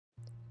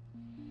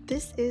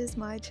This is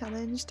my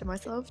challenge to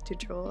myself to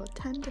draw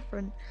 10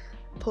 different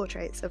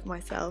portraits of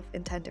myself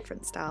in 10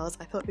 different styles.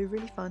 I thought it'd be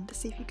really fun to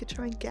see if you could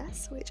try and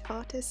guess which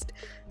artist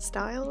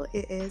style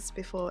it is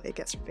before it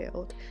gets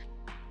revealed.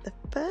 The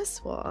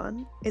first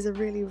one is a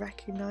really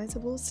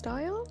recognisable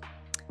style.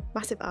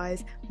 Massive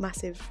eyes,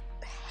 massive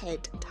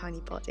head,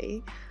 tiny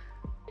body.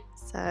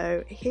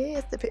 So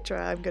here's the picture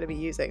I'm going to be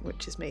using,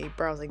 which is me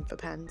browsing for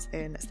pens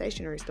in a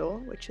stationery store,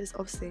 which is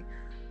obviously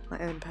my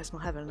own personal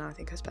heaven, and I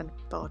think I spend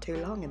far too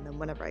long in them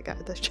whenever I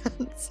get the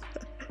chance.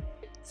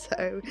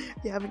 So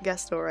if you haven't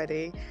guessed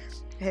already,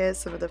 here's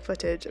some of the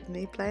footage of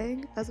me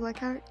playing as my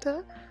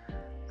character,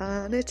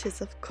 and it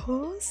is of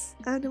course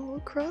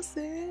Animal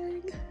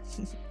Crossing.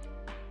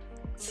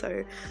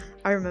 So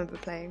I remember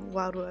playing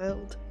Wild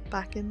World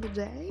back in the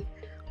day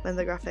when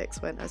the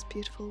graphics weren't as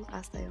beautiful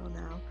as they are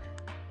now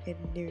in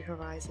New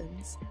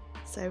Horizons.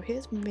 So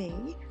here's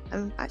me.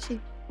 I'm actually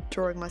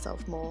drawing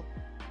myself more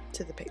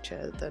to the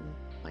picture than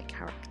my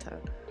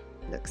character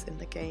looks in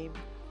the game.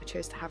 I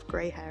chose to have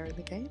grey hair in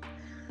the game,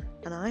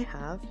 and I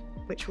have,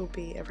 which will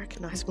be a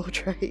recognisable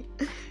trait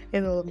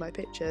in all of my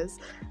pictures,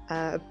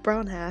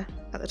 brown hair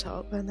at the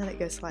top, and then it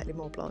goes slightly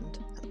more blonde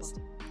at the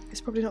bottom.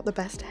 It's probably not the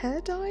best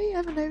hair dye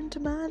ever known to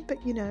man,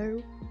 but you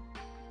know,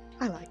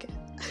 I like it.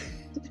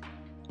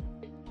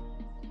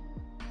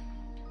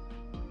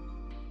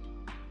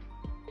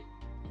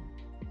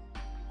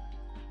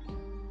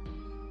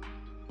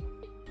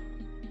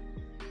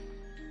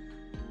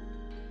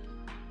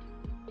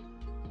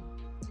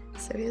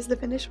 So here's the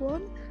finished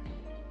one.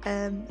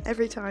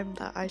 Every time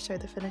that I show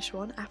the finished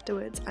one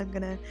afterwards, I'm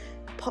gonna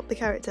pop the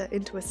character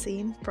into a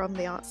scene from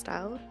the art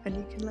style, and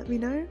you can let me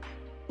know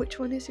which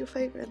one is your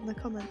favourite in the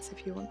comments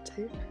if you want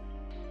to.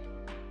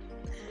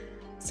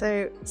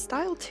 So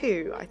style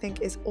 2 I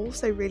think is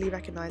also really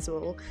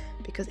recognisable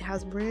because it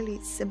has really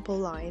simple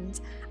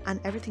lines and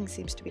everything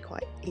seems to be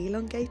quite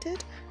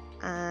elongated,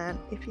 and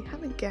if you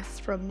haven't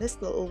guessed from this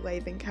little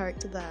waving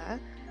character there,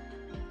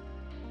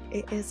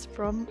 it is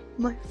from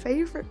my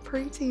favourite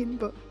preteen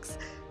books,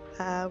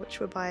 which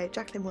were by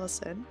Jacqueline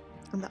Wilson,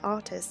 and the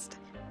artist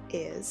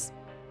is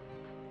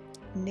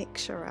Nick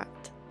Sharratt.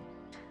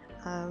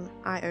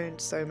 I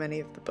owned so many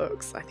of the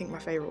books. I think my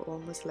favourite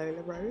one was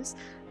Lola Rose,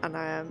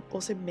 and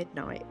also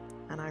Midnight,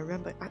 and I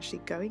remember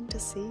actually going to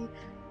see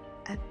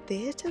a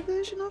theatre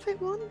version of it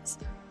once.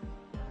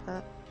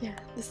 But yeah,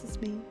 this is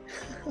me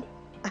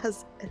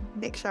as a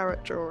Nick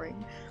Sharratt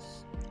drawing.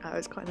 It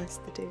was quite nice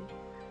to do.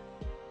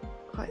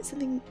 Quite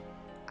something.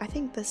 I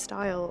think the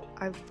style,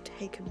 I've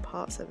taken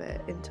parts of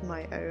it into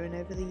my own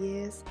over the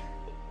years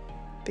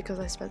because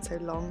I spent so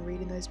long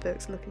reading those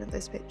books, looking at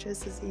those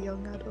pictures as a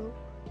young adult.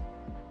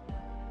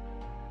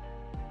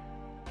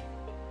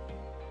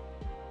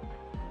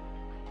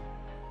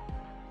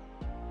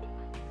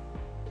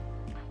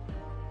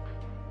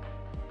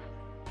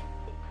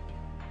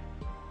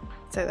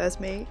 So there's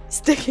me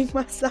sticking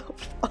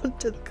myself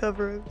onto the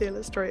cover of the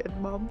Illustrated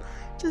Mom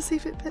to see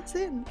if it fits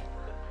in.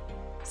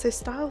 So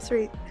style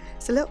 3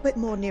 is a little bit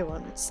more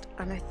nuanced,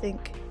 and I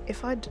think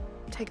if I'd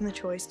taken the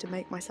choice to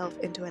make myself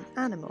into an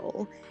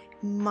animal,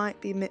 it might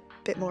be a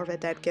bit more of a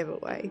dead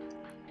giveaway.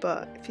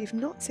 But if you've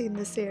not seen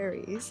the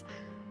series,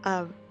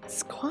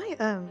 it's quite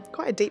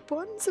a deep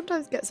one.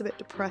 Sometimes it gets a bit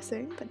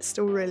depressing, but it's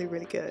still really,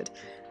 really good,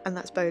 and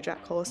that's BoJack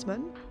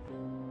Horseman.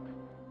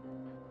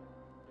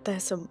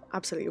 There's some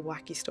absolutely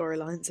wacky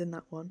storylines in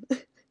that one.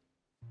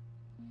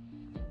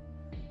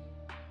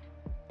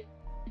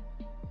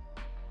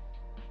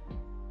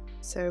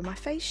 So my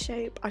face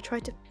shape, I try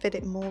to fit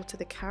it more to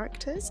the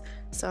characters,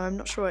 so I'm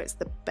not sure it's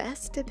the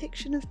best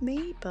depiction of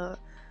me, but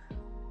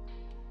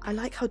I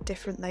like how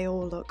different they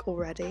all look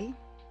already.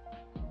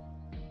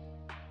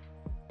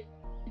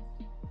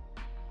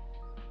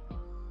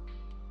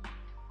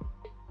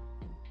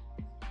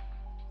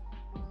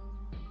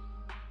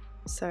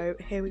 So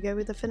here we go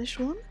with the finished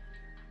one,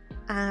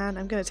 and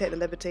I'm going to take the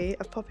liberty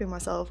of popping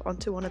myself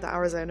onto one of the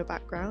Arizona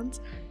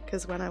backgrounds,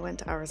 because when I went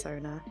to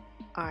Arizona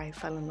I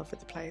fell in love with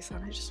the place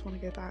and I just want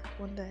to go back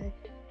one day.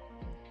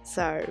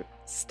 So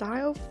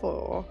style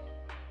 4,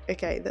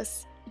 okay,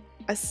 this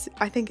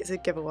I think it's a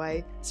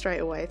giveaway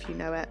straight away if you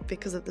know it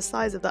because of the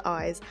size of the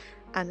eyes,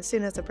 and as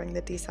soon as I bring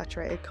the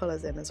desaturated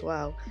colours in as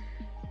well.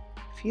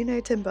 If you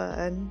know Tim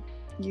Burton,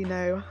 you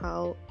know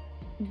how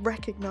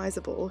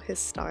recognisable his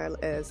style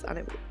is, and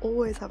it will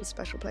always have a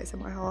special place in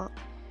my heart.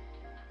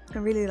 I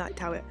really liked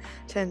how it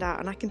turned out,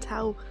 and I can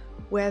tell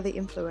where the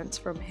influence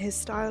from his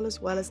style as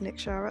well as Nick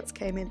Sharratt's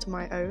came into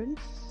my own,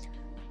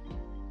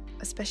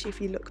 especially if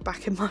you look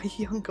back at my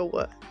younger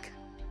work.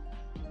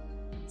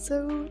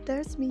 So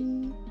there's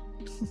me.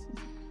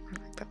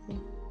 I like that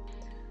one.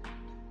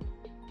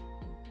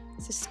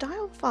 So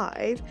style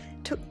 5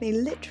 took me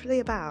literally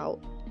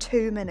about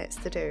 2 minutes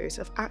to do,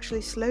 so I've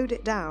actually slowed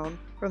it down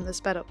from the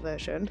sped up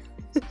version.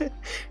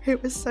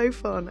 It was so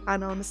fun,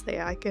 and honestly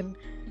I can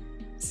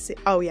see,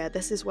 oh yeah,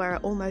 this is where I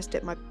almost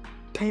dipped my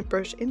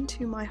paintbrush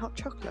into my hot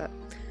chocolate,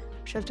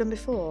 which I've done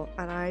before,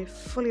 and I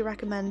fully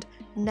recommend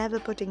never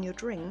putting your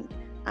drink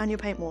and your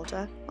paint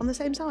water on the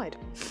same side.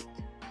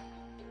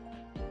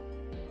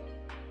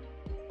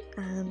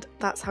 And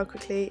that's how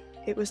quickly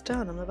it was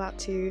done. I'm about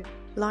to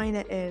line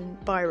it in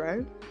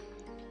biro,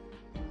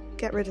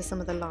 get rid of some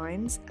of the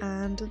lines,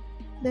 and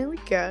there we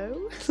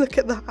go. Look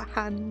at that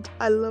hand.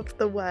 I love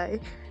the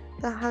way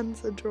the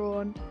hands are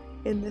drawn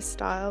in this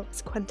style.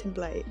 It's Quentin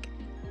Blake.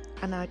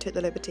 And I took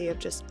the liberty of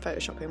just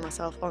photoshopping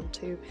myself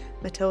onto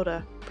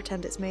Matilda,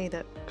 pretend it's me,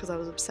 that because I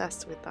was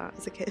obsessed with that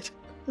as a kid.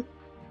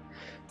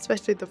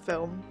 Especially the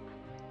film.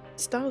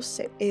 Style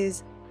 6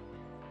 is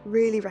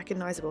really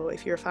recognisable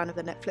if you're a fan of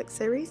the Netflix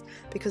series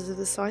because of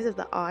the size of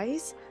the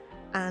eyes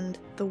and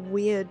the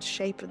weird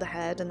shape of the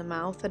head and the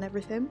mouth and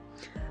everything.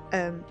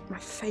 My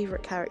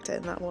favourite character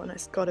in that one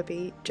has got to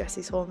be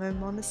Jessie's hormone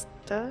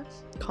monster,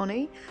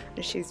 Connie,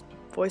 and she's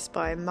voiced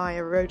by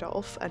Maya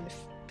Rudolph, and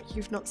if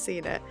you've not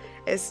seen it,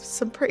 it's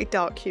some pretty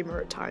dark humour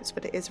at times,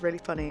 but it is really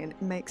funny and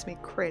it makes me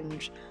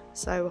cringe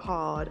so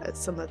hard at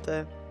some of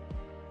the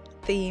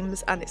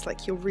themes, and it's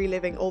like you're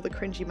reliving all the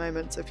cringy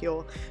moments of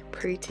your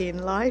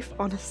preteen life,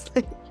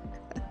 honestly.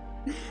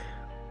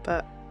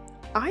 But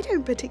I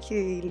don't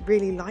particularly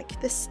really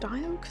like this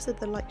style because of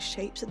the like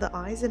shapes of the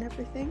eyes and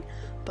everything,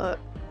 but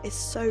it's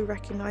so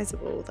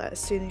recognisable that as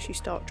soon as you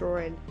start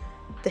drawing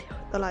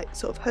the like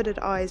sort of hooded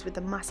eyes with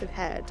the massive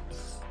head,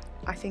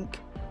 I think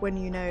when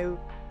you know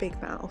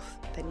Big Mouth,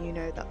 then you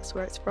know that's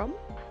where it's from.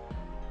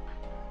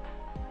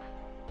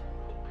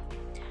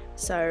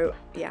 So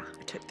yeah,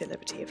 I took the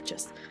liberty of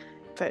just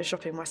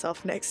photoshopping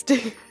myself next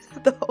to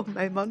the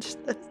hormone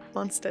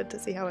monster to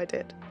see how I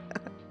did.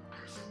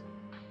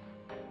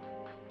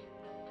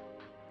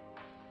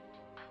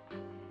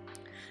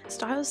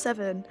 Style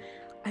 7,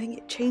 I think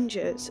it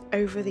changes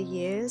over the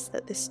years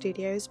that this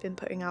studio's been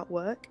putting out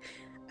work,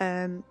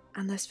 and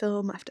there's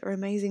film after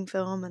amazing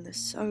film, and there's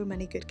so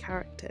many good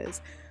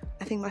characters.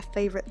 I think my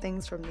favourite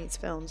things from these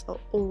films are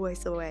always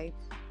the way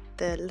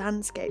the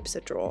landscapes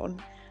are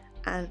drawn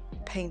and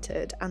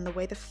painted, and the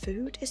way the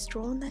food is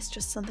drawn. There's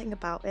just something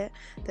about it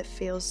that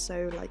feels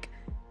so like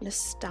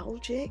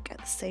nostalgic at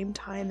the same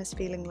time as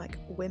feeling like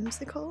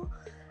whimsical.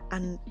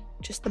 And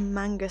just the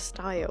manga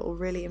style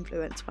really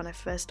influenced when I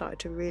first started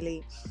to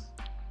really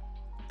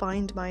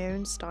find my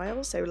own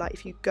style. So like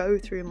if you go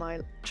through my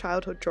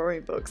childhood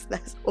drawing books,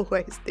 there's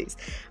always these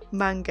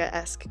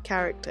manga-esque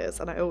characters,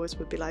 and I always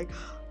would be like,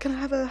 can I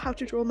have a how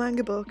to draw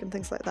manga book and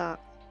things like that.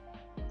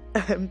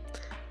 I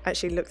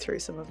actually looked through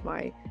some of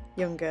my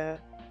younger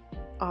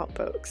art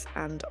books,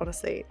 and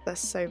honestly there's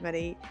so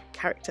many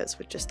characters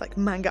with just like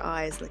manga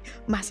eyes, like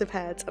massive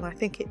heads, and I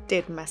think it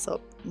did mess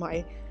up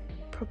my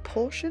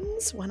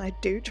proportions when I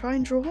do try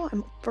and draw.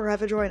 I'm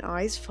forever drawing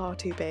eyes far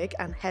too big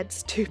and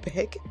heads too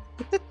big.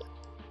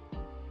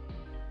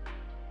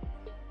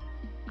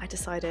 I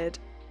decided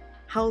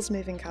Howl's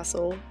Moving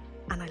Castle,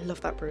 and I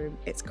love that room,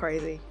 it's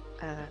crazy.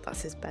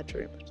 That's his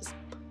bedroom. I just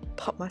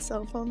pop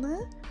myself on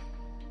there.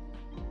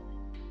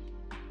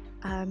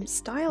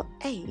 Style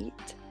 8.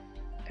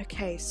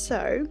 Okay,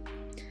 so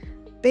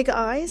big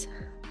eyes,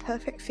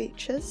 perfect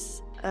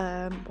features.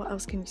 What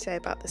else can you say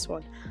about this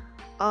one?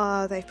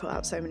 They've put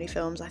out so many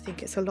films. I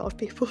think it's a lot of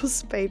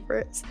people's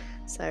favourites.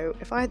 So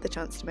if I had the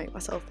chance to make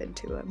myself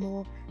into a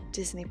more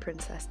Disney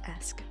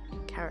princess-esque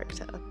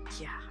character,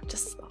 yeah,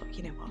 just thought,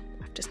 you know what,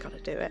 I've just got to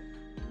do it.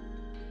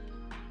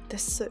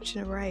 There's such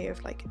an array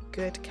of like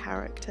good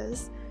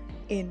characters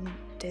in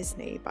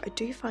Disney, but I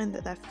do find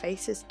that their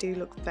faces do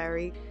look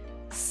very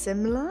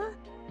similar.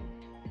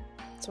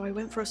 So I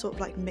went for a sort of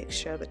like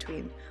mixture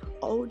between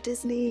old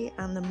Disney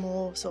and the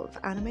more sort of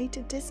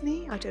animated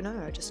Disney. I don't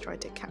know, I just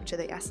tried to capture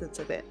the essence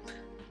of it.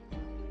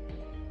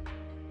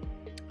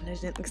 And I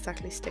didn't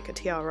exactly stick a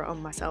tiara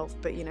on myself,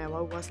 but you know,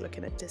 I was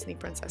looking at Disney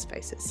princess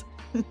faces.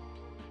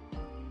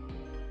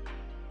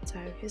 So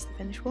here's the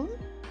finished one.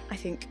 I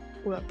think,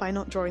 well, by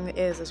not drawing the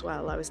ears as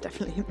well, I was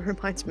definitely, it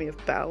reminds me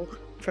of Belle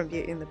from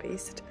Beauty and the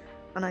Beast.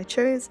 And I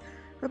chose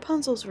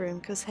Rapunzel's room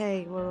because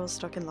hey, we're all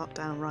stuck in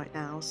lockdown right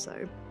now,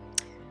 so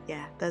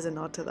yeah, there's a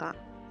nod to that.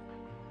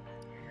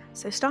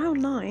 So style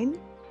 9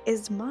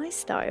 is my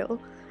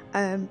style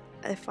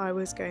if I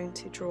was going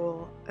to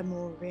draw a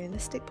more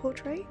realistic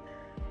portrait.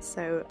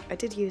 So I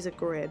did use a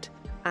grid,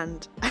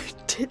 and I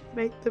did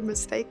make the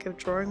mistake of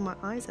drawing my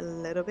eyes a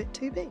little bit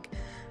too big,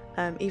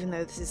 even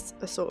though this is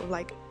a sort of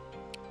like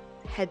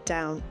head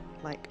down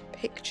like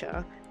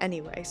picture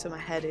anyway, so my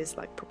head is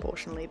like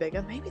proportionally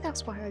bigger. Maybe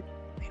that's why I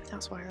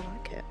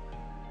like it.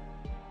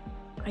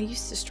 I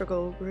used to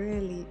struggle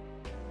really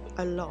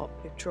a lot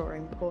with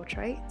drawing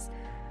portraits,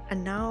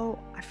 and now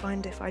I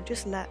find if I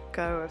just let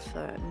go of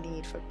the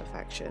need for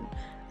perfection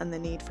and the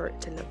need for it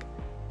to look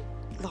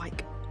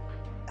like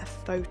a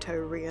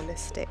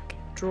photorealistic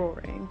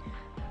drawing,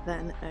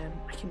 then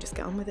I can just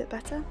get on with it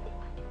better.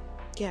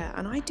 Yeah,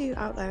 and I do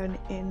outline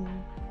in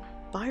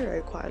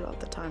biro quite a lot of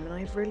the time, and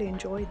I've really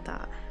enjoyed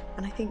that,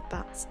 and I think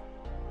that's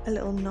a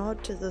little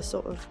nod to the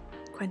sort of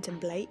Quentin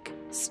Blake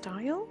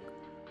style.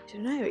 I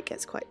don't know, it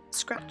gets quite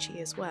scratchy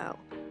as well.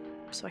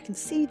 So I can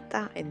see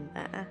that in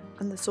there,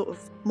 and the sort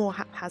of more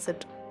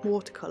haphazard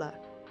watercolour.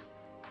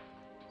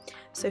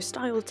 So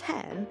style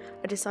 10,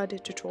 I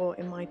decided to draw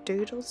in my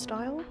doodle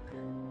style,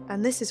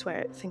 and this is where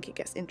I think it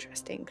gets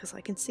interesting because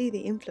I can see the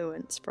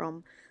influence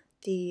from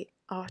the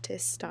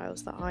artist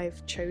styles that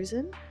I've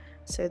chosen.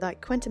 So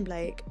like Quentin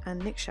Blake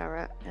and Nick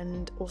Sharratt,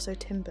 and also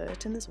Tim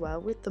Burton as well,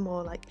 with the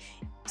more like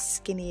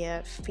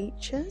skinnier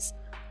features,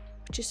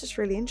 which is just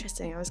really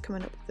interesting. I was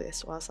coming up with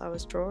this whilst I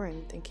was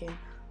drawing, thinking,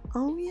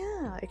 oh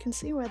yeah, I can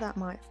see where that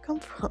might have come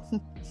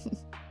from.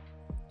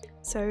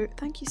 So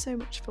thank you so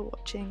much for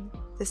watching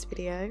this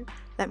video.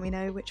 Let me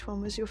know which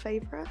one was your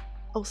favourite.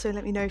 Also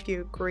let me know if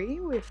you agree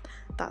with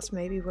that's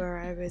maybe where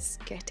I was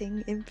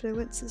getting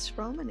influences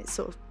from and it's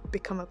sort of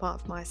become a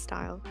part of my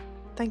style.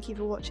 Thank you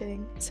for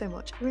watching so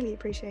much, I really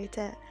appreciate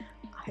it.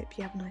 I hope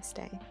you have a nice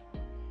day.